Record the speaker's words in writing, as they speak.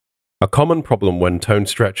A common problem when tone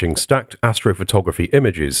stretching stacked astrophotography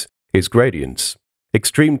images is gradients.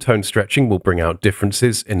 Extreme tone stretching will bring out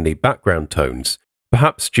differences in the background tones,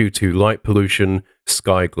 perhaps due to light pollution,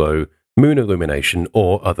 sky glow, moon illumination,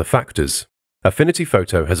 or other factors. Affinity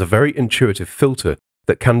Photo has a very intuitive filter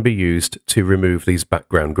that can be used to remove these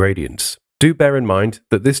background gradients. Do bear in mind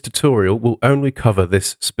that this tutorial will only cover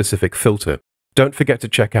this specific filter. Don't forget to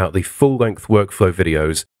check out the full-length workflow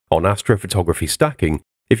videos on astrophotography stacking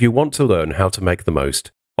if you want to learn how to make the most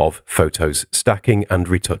of photos stacking and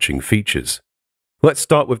retouching features. Let's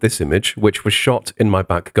start with this image, which was shot in my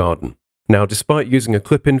back garden. Now, despite using a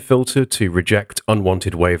clip-in filter to reject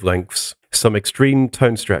unwanted wavelengths, some extreme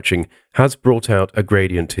tone stretching has brought out a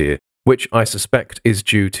gradient here, which I suspect is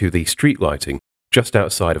due to the street lighting just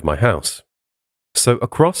outside of my house. So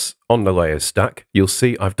across on the layers stack, you'll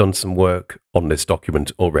see I've done some work on this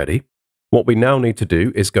document already. What we now need to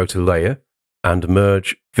do is go to Layer and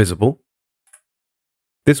Merge Visible.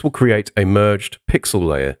 This will create a merged pixel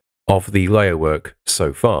layer of the layer work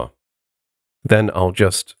so far. Then I'll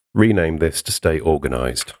just rename this to stay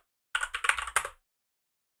organized.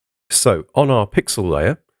 So on our pixel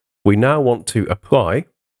layer, we now want to apply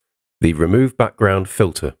the Remove Background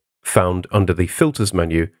filter found under the Filters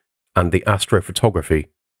menu and the Astrophotography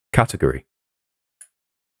category.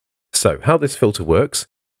 So how this filter works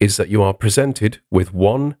is that you are presented with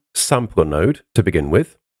one sampler node to begin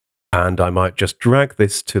with, and I might just drag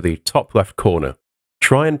this to the top left corner.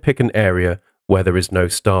 Try and pick an area where there is no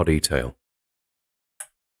star detail.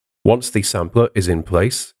 Once the sampler is in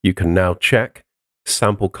place, you can now check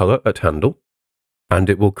Sample Color at Handle, and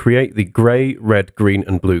it will create the grey, red, green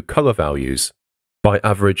and blue color values by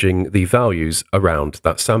averaging the values around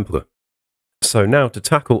that sampler. So now to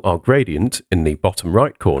tackle our gradient in the bottom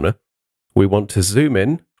right corner, we want to zoom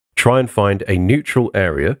in, try and find a neutral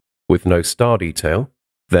area with no star detail,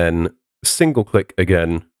 then single click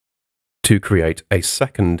again to create a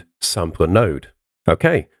second sampler node.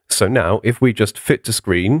 Okay, so now if we just fit to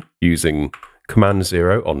screen using Command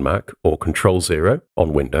 0 on Mac or Control 0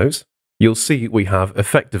 on Windows, you'll see we have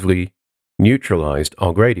effectively neutralized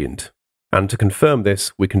our gradient. And to confirm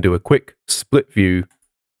this, we can do a quick split view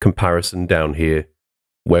comparison down here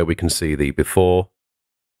where we can see the before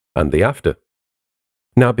and the after.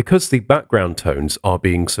 Now, because the background tones are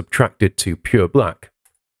being subtracted to pure black,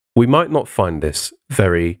 we might not find this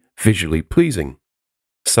very visually pleasing.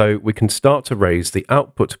 So we can start to raise the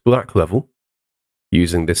output black level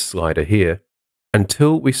using this slider here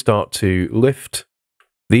until we start to lift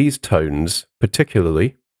these tones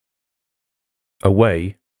particularly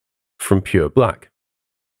away from pure black.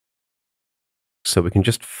 So we can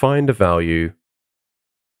just find a value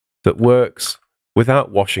that works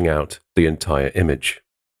without washing out the entire image.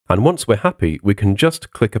 And once we're happy, we can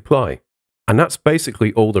just click Apply. And that's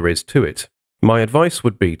basically all there is to it. My advice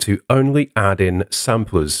would be to only add in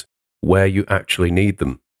samplers where you actually need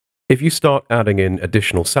them. If you start adding in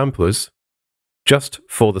additional samplers, just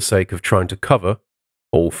for the sake of trying to cover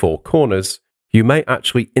all four corners, you may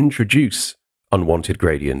actually introduce unwanted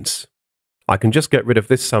gradients. I can just get rid of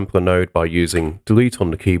this sampler node by using Delete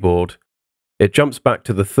on the keyboard. It jumps back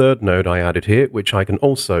to the third node I added here, which I can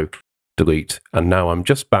also delete, and now I'm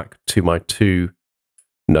just back to my two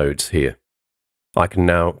nodes here. I can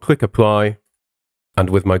now click Apply,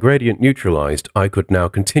 and with my gradient neutralized, I could now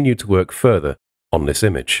continue to work further on this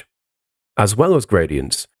image. As well as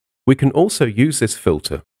gradients, we can also use this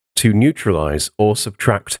filter to neutralize or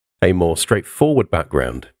subtract a more straightforward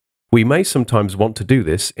background. We may sometimes want to do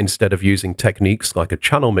this instead of using techniques like a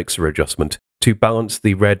channel mixer adjustment to balance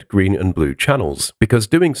the red, green and blue channels, because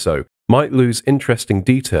doing so might lose interesting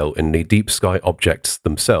detail in the deep sky objects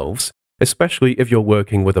themselves, especially if you're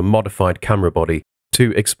working with a modified camera body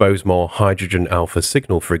to expose more hydrogen alpha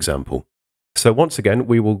signal, for example. So once again,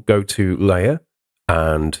 we will go to Layer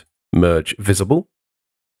and Merge Visible.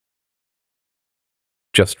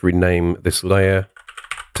 Just rename this layer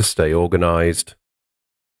to stay organized.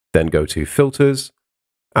 Then go to Filters,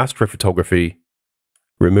 Astrophotography,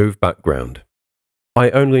 Remove Background. I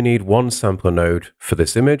only need one sampler node for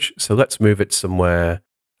this image, so let's move it somewhere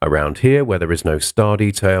around here where there is no star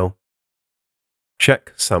detail.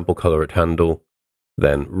 Check Sample Color at Handle,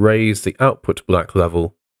 then raise the output black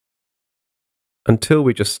level until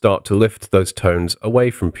we just start to lift those tones away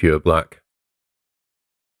from pure black,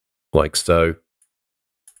 like so,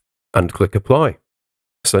 and click Apply.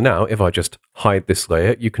 So now, if I just hide this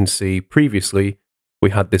layer, you can see previously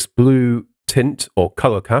we had this blue tint or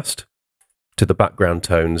color cast to the background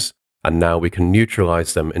tones, and now we can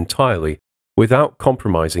neutralize them entirely without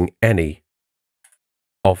compromising any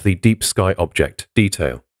of the deep sky object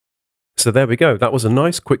detail. So there we go. That was a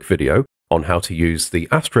nice quick video on how to use the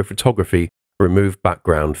Astrophotography Remove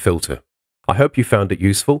Background filter. I hope you found it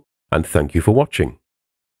useful, and thank you for watching.